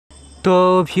তো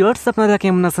ভিউয়ার্স আপনারা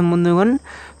কেমন আছেন বন্ধুগণ।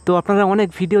 তো আপনারা অনেক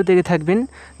ভিডিও দেখে থাকবেন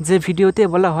যে ভিডিওতে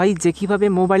বলা হয় যে কীভাবে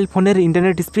মোবাইল ফোনের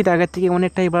ইন্টারনেট স্পিড আগের থেকে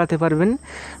অনেকটাই বাড়াতে পারবেন।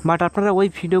 বাট আপনারা ওই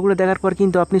ভিডিওগুলো দেখার পর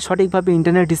কিন্তু আপনি সঠিকভাবে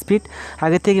ইন্টারনেট স্পিড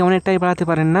আগের থেকে অনেকটাই বাড়াতে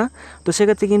পারেন না। তো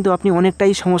সেক্ষেত্রে কিন্তু আপনি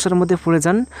অনেকটাই সমস্যার মধ্যে পড়ে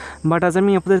যান। বাট আজ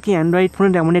আমি আপনাদেরকে অ্যান্ড্রয়েড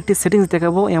ফোনের এমন একটি সেটিংস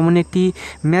দেখাবো, এমন একটি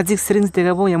ম্যাজিক সেটিংস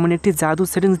দেখাবো, এমন একটি জাদু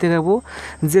সেটিংস দেখাবো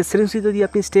যে সেটিংসটি যদি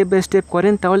আপনি স্টেপ বাই স্টেপ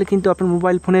করেন তাহলে কিন্তু আপনার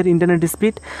মোবাইল ফোনের ইন্টারনেট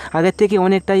স্পিড আগের থেকে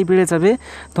অনেকটাই বেড়ে যাবে।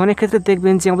 তো অনেক ক্ষেত্রে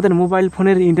দেখবেন যে আমাদের মোবাইল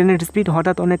ফোনের ইন্টারনেট স্পিড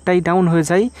হঠাৎ অনেকটাই ডাউন হয়ে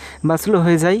যায় বা স্লো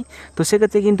হয়ে যায়। তো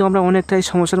সেক্ষেত্রে কিন্তু আমরা অনেকটাই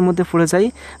সমস্যার মধ্যে পড়ে যাই।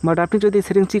 বাট আপনি যদি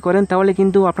সেটিংসটি করেন তাহলে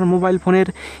কিন্তু আপনার মোবাইল ফোনের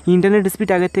ইন্টারনেট স্পিড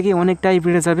আগের থেকে অনেকটাই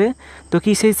বেড়ে যাবে। তো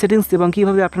কী সেই সেটিংস এবং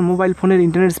কীভাবে আপনার মোবাইল ফোনের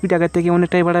ইন্টারনেট স্পিড আগের থেকে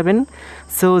অনেকটাই বাড়াবেন,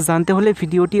 সো জানতে হলে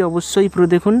ভিডিওটি অবশ্যই পুরো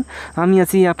দেখুন। আমি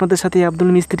আছি আপনাদের সাথে আব্দুল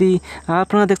মিস্ত্রি,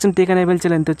 আপনারা দেখছেন টেক অ্যানেবল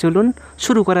চ্যানেল। তো চলুন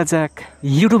শুরু করা যাক।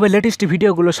 ইউটিউবের লেটেস্ট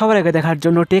ভিডিওগুলো সবার আগে দেখার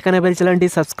জন্য টেক অ্যানেবল চ্যানেলটি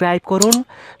সাবস্ক্রাইব করুন।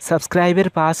 সাবস্ক্রাইবের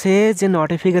পাশে যে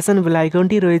নোটিফিকেশন বেল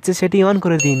আইকনটি রয়েছে সেটি অন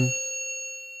করে দিন।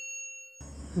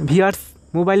 ভিউয়ার্স,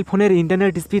 মোবাইল ফোনের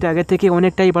ইন্টারনেট স্পিড আগের থেকে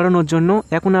অনেকটাই বাড়ানোর জন্য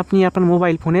এখন আপনি আপনার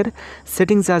মোবাইল ফোনের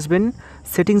সেটিংসে আসবেন।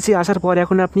 সেটিংসে আসার পর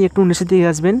এখন আপনি একটু নিচের দিকে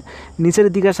আসবেন। নিচের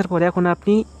দিকে আসার পর এখন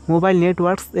আপনি মোবাইল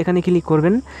নেটওয়ার্কস এখানে ক্লিক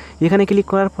করবেন। এখানে ক্লিক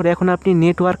করার পরে এখন আপনি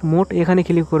নেটওয়ার্ক মোড এখানে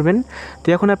ক্লিক করবেন। তো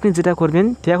এখন আপনি যেটা করবেন,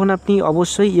 তো এখন আপনি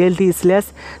অবশ্যই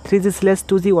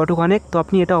LTE/3G/2G অটো কানেক্ট, তো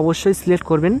আপনি এটা অবশ্যই সিলেক্ট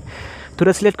করবেন। তো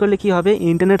এটা সিলেক্ট করলে কী হবে,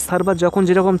 ইন্টারনেট সার্ভার যখন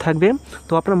যেরকম থাকবে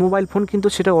তো আপনার মোবাইল ফোন কিন্তু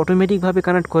সেটা অটোমেটিকভাবে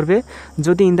কানেক্ট করবে।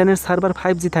 যদি ইন্টারনেট সার্ভার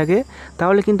 5G থাকে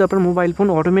তাহলে কিন্তু আপনার মোবাইল ফোন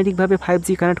অটোমেটিকভাবে 5G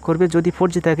কানেক্ট করবে। যদি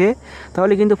 4G থাকে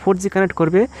তাহলে কিন্তু 4G কানেক্ট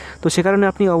করবে। তো সে কারণে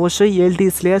আপনি অবশ্যই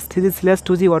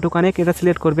LTE/3G/2G অটো কানেক্ট এটা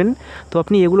সিলেক্ট করবেন। তো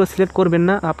আপনি এগুলো সিলেক্ট করবেন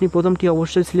না, আপনি প্রথমটি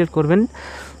অবশ্যই সিলেক্ট করবেন।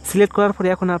 সিলেক্ট করার পরে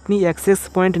এখন আপনি অ্যাক্সেস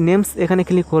পয়েন্ট নেমস এখানে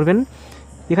ক্লিক করবেন।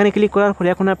 এখানে ক্লিক করার পরে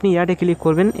এখন আপনি অ্যাডে ক্লিক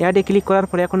করবেন। অ্যাডে ক্লিক করার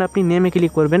পরে এখন আপনি নেমে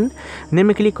ক্লিক করবেন।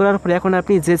 নেমে ক্লিক করার পরে এখন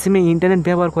আপনি যে সিমে ইন্টারনেট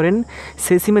ব্যবহার করেন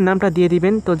সেই সিমের নামটা দিয়ে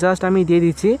দিবেন। তো জাস্ট আমি দিয়ে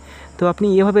দিচ্ছি। তো আপনি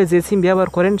এভাবে যে সিম ব্যবহার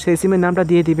করেন সেই সিমের নামটা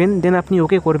দিয়ে দিবেন, দেন আপনি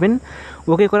ওকে করবেন।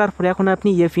 ওকে করার পরে এখন আপনি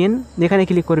এফএন এখানে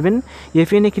ক্লিক করবেন।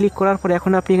 এফএনে ক্লিক করার পরে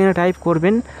এখন আপনি এখানে টাইপ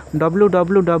করবেন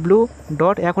www.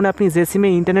 এখন আপনি যে সিমে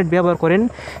ইন্টারনেট ব্যবহার করেন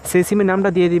সেই সিমের নামটা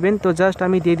দিয়ে দিবেন। তো জাস্ট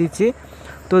আমি দিয়ে দিচ্ছি।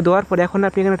 তো দেওয়ার পরে এখন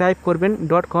আপনি এখানে টাইপ করবেন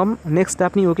 .com, নেক্সট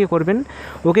আপনি ওকে করবেন।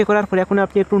 ওকে করার পরে এখন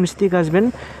আপনি একটু নিচের দিকে আসবেন।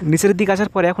 নিচের দিকে আসার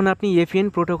পরে এখন আপনি এফএন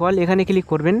প্রোটোকল এখানে ক্লিক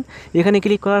করবেন। এখানে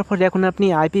ক্লিক করার পরে এখন আপনি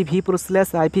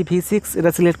IPv4/IPv6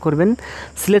 এটা সিলেক্ট করবেন।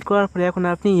 সিলেক্ট করার পরে এখন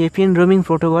আপনি এফএন রোমিং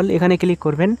প্রোটোকল এখানে ক্লিক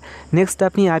করবেন। নেক্সট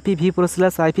আপনি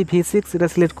IPv4/IPv6 এটা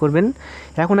সিলেক্ট করবেন।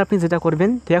 এখন আপনি যেটা করবেন,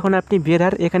 তো এখন আপনি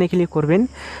বেরার এখানে ক্লিক করবেন।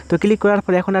 তো ক্লিক করার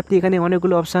পরে এখন আপনি এখানে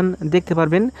অনেকগুলো অপশান দেখতে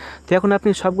পারবেন। তো এখন আপনি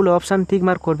সবগুলো অপশান টিক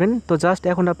মার্ক করবেন। তো জাস্ট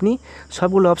এখন আপনি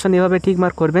সবগুলো অপশান এভাবে টিক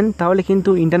মার্ক করবেন, তাহলে কিন্তু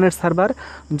ইন্টারনেট সার্ভার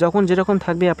যখন যেরকম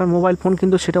থাকবে আপনার মোবাইল ফোন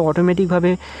কিন্তু সেটা অটোমেটিকভাবে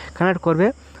কানেক্ট করবে।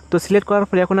 তো সিলেক্ট করার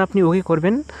পরে এখন আপনি ওকে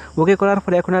করবেন। ওকে করার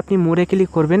পরে এখন আপনি মোরে ক্লিক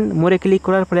করবেন। মোরে ক্লিক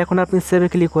করার পরে এখন আপনি সেভে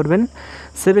ক্লিক করবেন।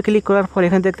 সেভে ক্লিক করার পর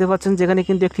এখানে দেখতে পাচ্ছেন যেখানে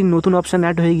কিন্তু একটি নতুন অপশান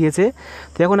অ্যাড হয়ে গিয়েছে।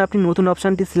 তো এখন আপনি নতুন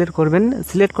অপশানটি সিলেক্ট করবেন।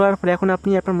 সিলেক্ট করার পরে এখন আপনি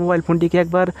আপনার মোবাইল ফোনটিকে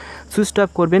একবার সুইচ অফ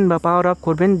করবেন বা পাওয়ার অফ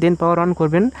করবেন, দেন পাওয়ার অন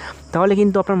করবেন। তাহলে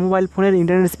কিন্তু আপনার মোবাইল ফোনের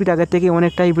ইন্টারনেট স্পিড আগের থেকে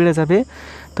অনেকটাই বেড়ে যাবে।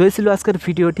 তো এই ছিল আজকের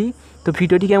ভিডিওটি। তো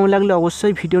ভিডিওটি কেমন লাগলে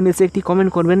অবশ্যই ভিডিও নিচে একটি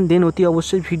কমেন্ট করবেন, দেন অতি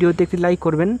অবশ্যই ভিডিওতে একটি লাইক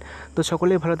করবেন। তো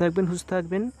সকলেই ভালো থাকবেন, সুস্থ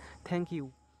থাকবেন। Thank you.